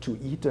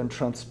eat and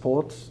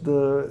transport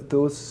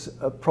those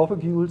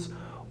propagules,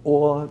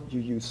 or you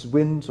use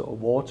wind or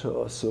water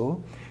or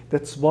so.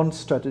 That's one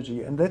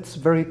strategy, and that's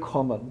very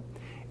common.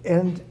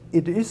 And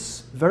it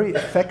is very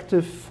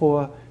effective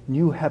for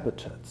new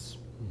habitats.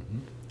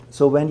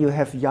 So when you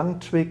have young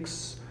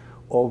twigs,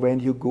 or when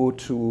you go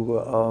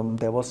to,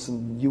 there was a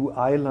new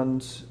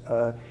island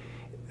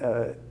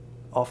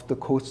off the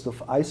coast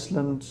of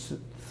Iceland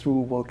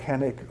through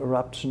volcanic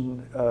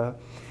eruption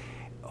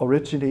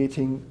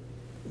originating,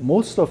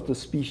 most of the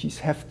species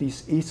have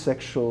these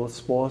asexual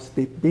spores.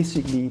 They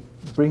basically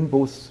bring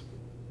both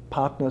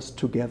partners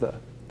together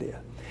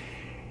there.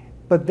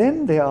 But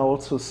then there are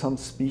also some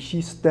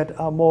species that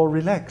are more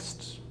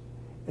relaxed,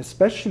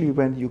 especially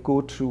when you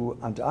go to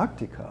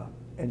Antarctica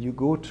and you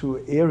go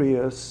to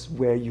areas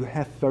where you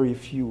have very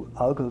few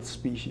algal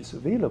species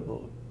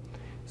available.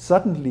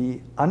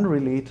 Suddenly,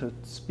 unrelated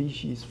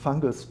species,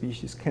 fungal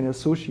species, can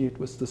associate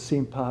with the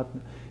same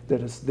partner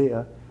that is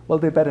there. Well,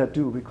 they better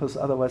do, because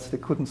otherwise they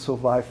couldn't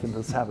survive in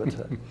this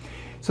habitat.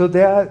 So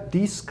there are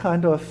these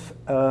kind of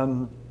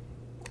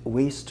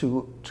ways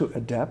to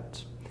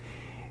adapt.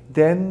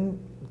 Then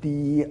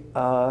the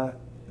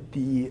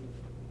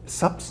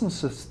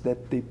substances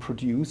that they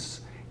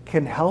produce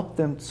can help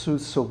them to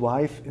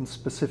survive in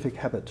specific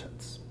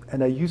habitats.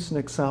 And I use an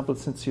example,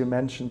 since you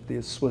mentioned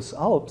the Swiss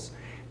Alps.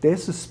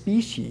 There's a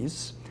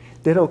species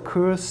that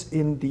occurs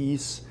in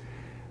these,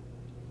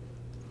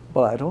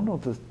 well, I don't know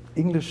the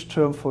English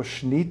term for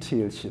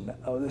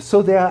Schneetälchen.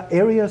 So there are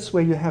areas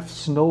where you have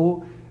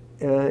snow,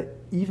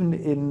 even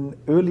in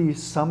early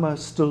summer,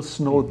 still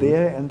snow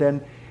there, and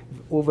then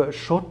over a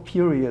short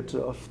period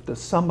of the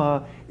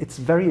summer, it's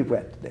very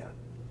wet there.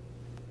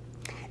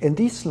 And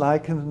this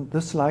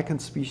lichen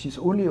species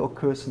only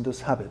occurs in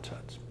this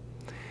habitat.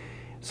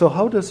 So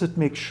how does it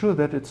make sure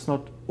that it's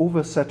not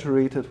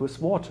oversaturated with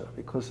water?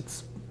 Because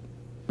it's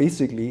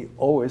basically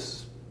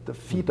always, the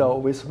feet are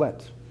always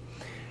wet.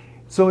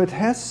 So it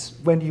has,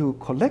 when you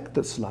collect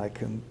this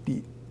lichen,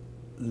 the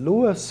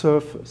lower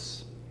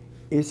surface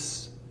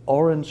is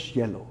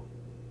orange-yellow.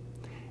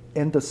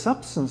 And the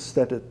substance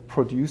that it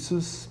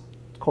produces,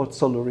 called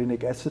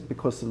solurinic acid,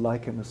 because the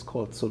lichen is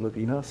called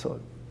solurina, so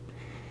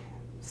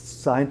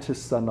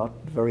scientists are not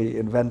very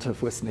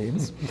inventive with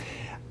names.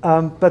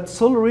 But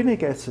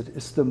solurinic acid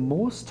is the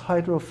most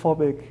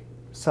hydrophobic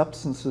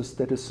substances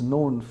that is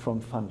known from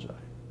fungi.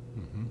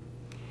 Mm-hmm.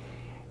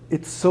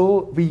 It's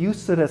so, we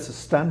used it as a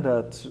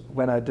standard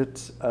when I did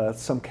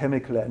some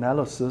chemical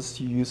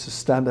analysis. You use a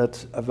standard,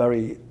 a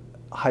very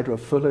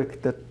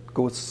hydrophilic that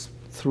goes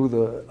through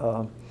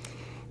the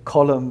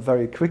column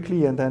very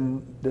quickly, and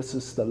then this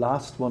is the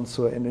last one,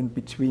 so and in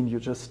between you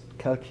just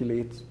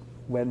calculate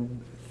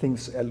when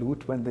things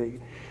elute, when they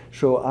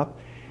show up.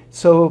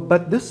 So,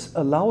 but this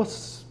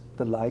allows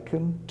the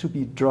lichen to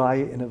be dry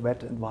in a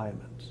wet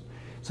environment.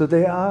 So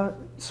there are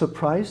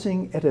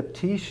surprising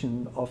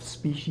adaptation of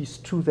species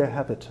to their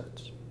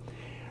habitat.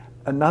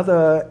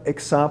 Another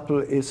example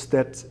is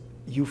that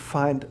you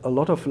find a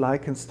lot of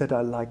lichens that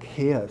are like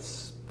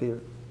hairs.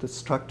 The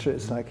structure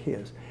is like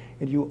hairs.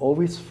 And you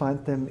always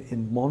find them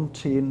in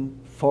montane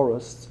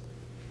forests,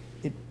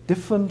 in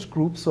different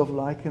groups of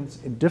lichens,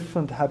 in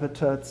different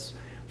habitats,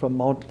 from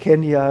Mount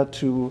Kenya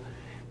to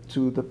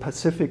the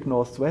Pacific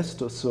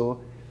Northwest or so.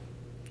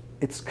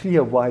 It's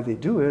clear why they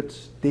do it.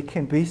 They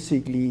can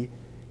basically,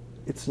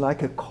 it's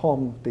like a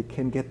comb, they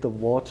can get the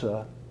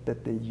water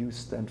that they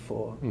use then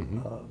for,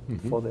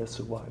 for their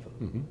survival.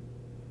 Mm-hmm.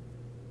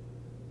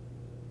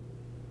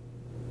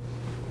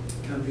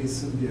 Can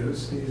these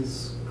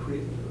symbioses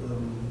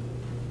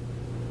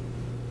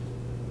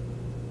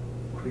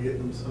create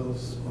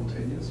themselves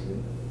spontaneously?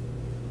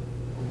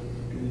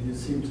 You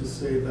seem to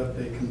say that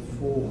they can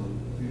form.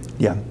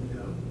 Yeah.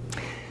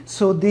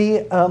 So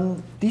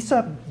these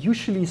are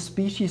usually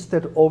species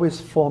that always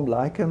form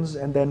lichens,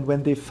 and then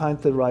when they find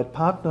the right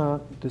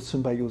partner, the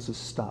symbiosis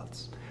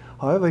starts.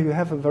 However, you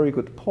have a very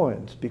good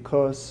point,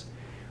 because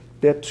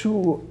there are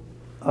two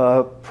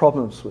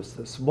problems with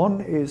this.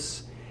 One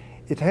is,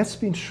 it has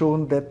been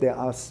shown that there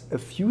are a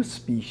few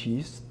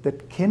species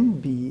that can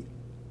be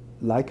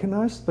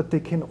lichenized, but they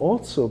can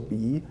also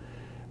be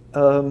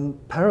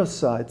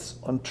parasites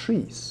on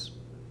trees.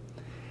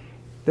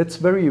 That's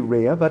very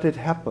rare, but it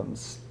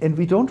happens. And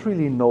we don't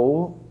really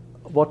know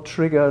what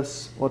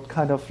triggers, what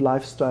kind of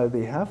lifestyle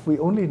they have. We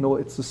only know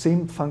it's the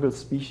same fungal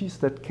species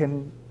that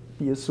can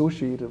be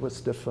associated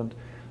with different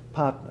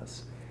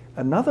partners.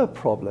 Another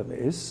problem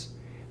is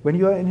when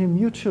you are in a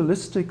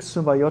mutualistic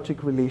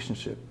symbiotic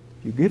relationship,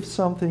 you give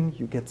something,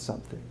 you get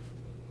something.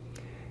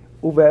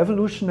 Over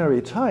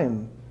evolutionary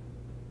time,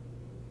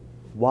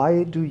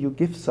 why do you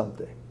give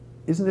something?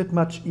 Isn't it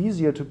much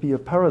easier to be a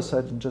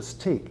parasite and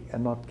just take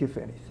and not give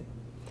anything?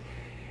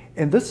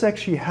 And this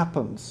actually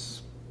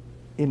happens.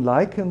 In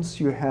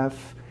lichens, you have,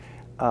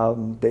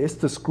 there is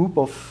this group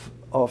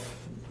of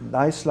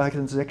nice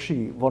lichens,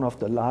 actually one of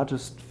the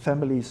largest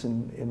families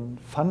in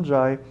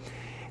fungi,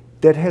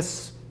 that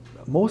has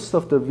most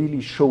of the really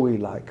showy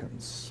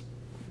lichens,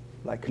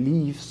 like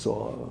leaves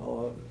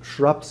or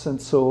shrubs and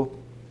so.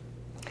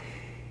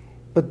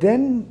 But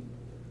then,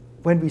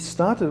 when we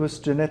started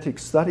with genetic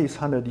studies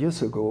 100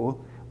 years ago,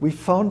 we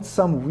found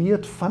some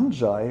weird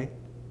fungi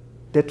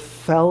that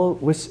fell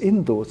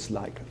within those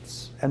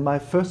lichens. And my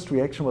first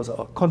reaction was,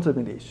 oh,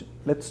 contamination.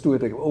 Let's do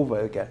it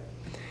over again.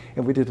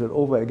 And we did it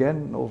over again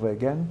and over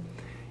again.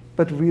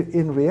 But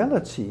in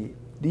reality,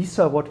 these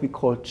are what we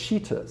call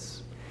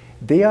cheaters.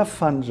 They are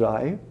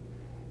fungi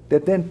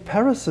that then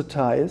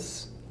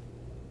parasitize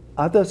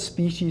other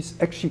species,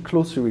 actually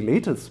closely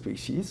related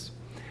species,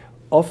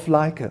 of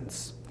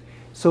lichens.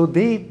 So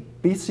they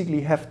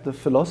basically have the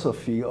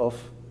philosophy of,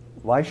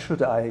 why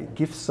should I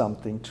give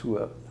something to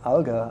an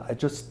alga? I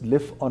just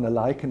live on a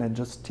lichen and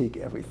just take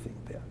everything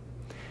there.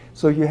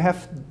 So you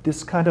have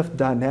this kind of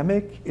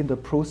dynamic in the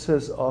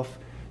process of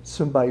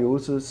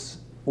symbiosis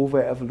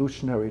over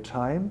evolutionary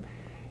time.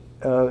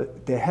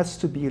 There has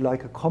to be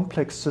like a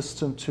complex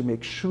system to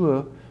make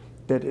sure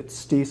that it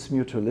stays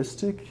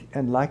mutualistic,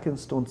 and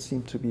lichens don't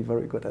seem to be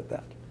very good at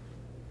that.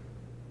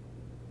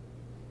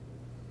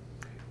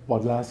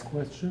 One last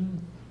question.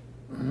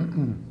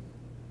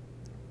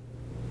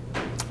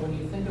 When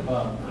you think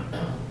about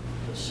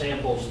the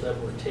samples that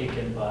were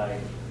taken by,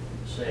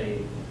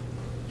 say,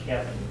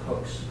 Captain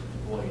Cook's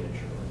voyage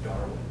or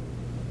Darwin,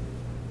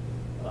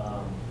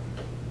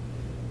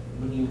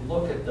 when you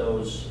look at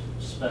those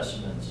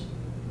specimens,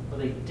 are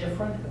they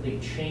different? Have they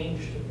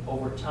changed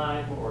over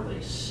time, or are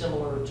they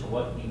similar to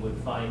what you would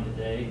find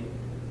today?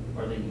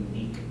 Are they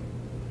unique?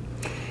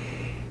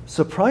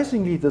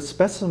 Surprisingly, the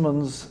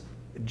specimens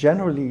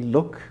generally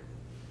look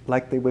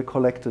like they were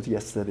collected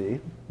yesterday,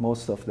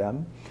 most of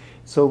them.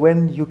 So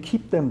when you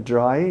keep them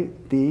dry,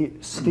 they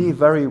stay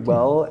very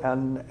well,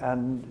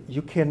 and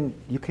you can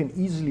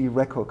easily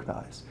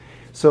recognize.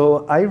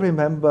 So I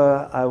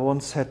remember I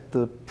once had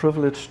the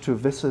privilege to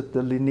visit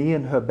the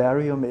Linnaean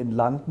Herbarium in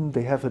London.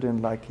 They have it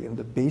in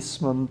the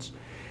basement,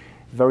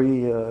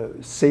 very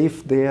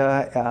safe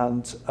there,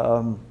 and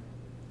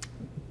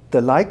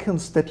the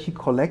lichens that he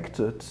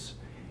collected,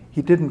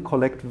 he didn't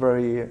collect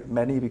very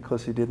many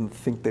because he didn't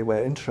think they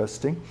were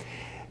interesting,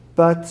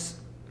 but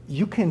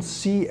you can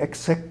see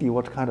exactly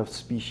what kind of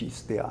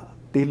species they are.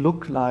 They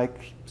look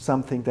like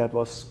something that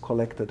was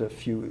collected a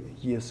few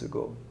years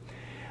ago.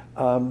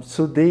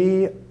 So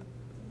they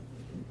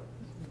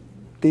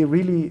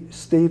really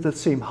stay the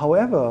same.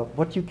 However,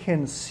 what you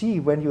can see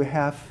when you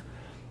have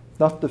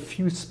not the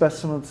few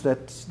specimens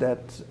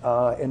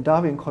and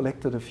Darwin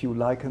collected a few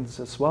lichens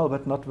as well,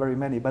 but not very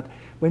many. But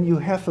when you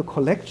have a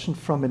collection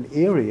from an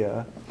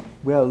area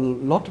where a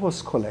lot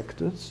was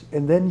collected,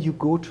 and then you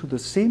go to the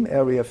same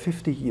area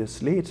 50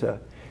 years later,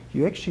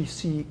 you actually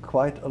see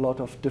quite a lot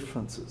of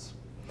differences.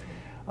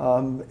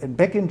 And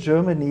back in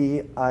Germany,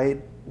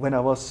 when I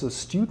was a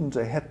student,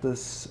 I had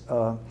this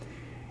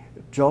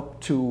job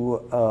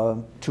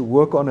to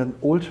work on an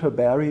old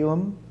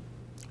herbarium,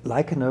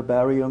 lichen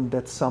herbarium,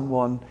 that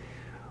someone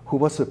who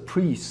was a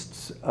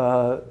priest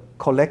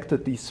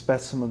collected these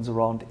specimens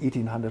around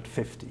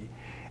 1850.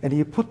 And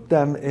he put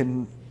them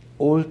in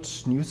old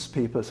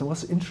newspapers. And it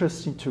was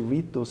interesting to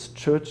read those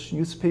church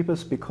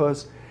newspapers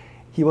because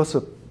he was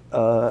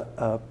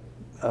a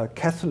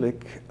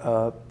Catholic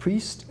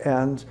priest,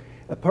 and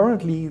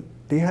apparently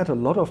they had a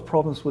lot of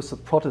problems with the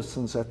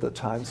Protestants at the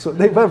time. So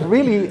they were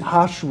really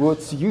harsh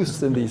words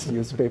used in these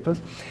newspapers.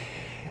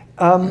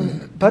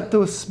 But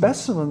those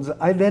specimens,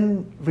 I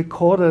then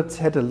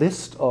had a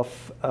list of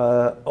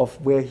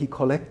where he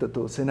collected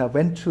those, and I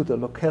went to the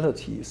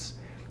localities,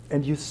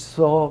 and you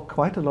saw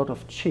quite a lot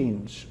of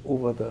change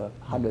over the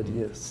 100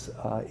 years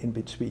in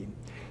between.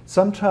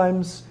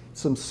 Sometimes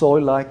some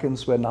soil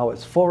lichens were now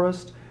as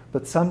forest,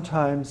 but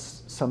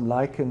sometimes some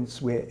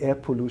lichens where air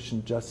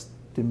pollution just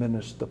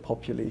diminished the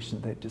population,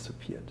 they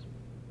disappeared.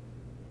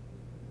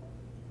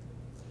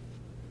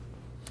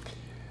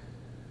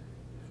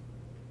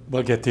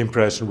 Well, I get the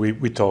impression,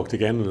 we talked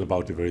again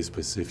about a very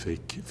specific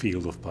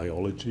field of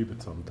biology,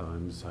 but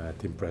sometimes I had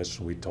the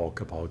impression we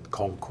talk about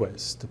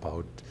conquest,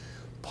 about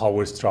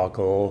power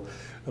struggle,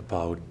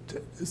 about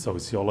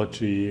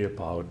sociology,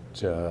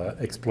 about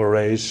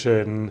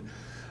exploration.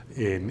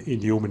 In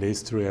human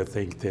history, I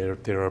think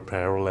there are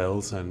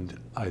parallels, and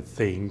I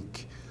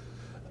think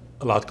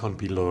a lot can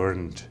be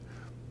learned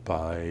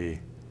by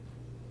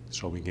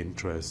showing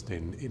interest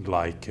in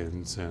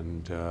lichens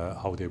and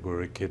how they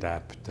work,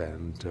 adapt,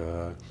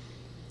 and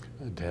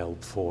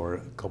help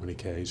for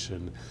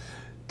communication.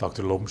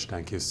 Dr. Lumbsch,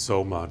 thank you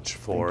so much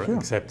for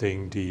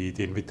accepting the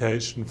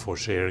invitation, for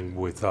sharing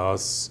with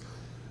us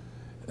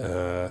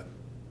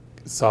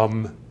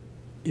some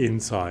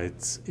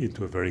insights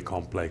into a very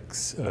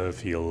complex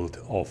field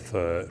of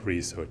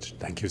research.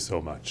 Thank you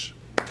so much.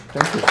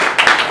 Thank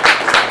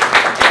you.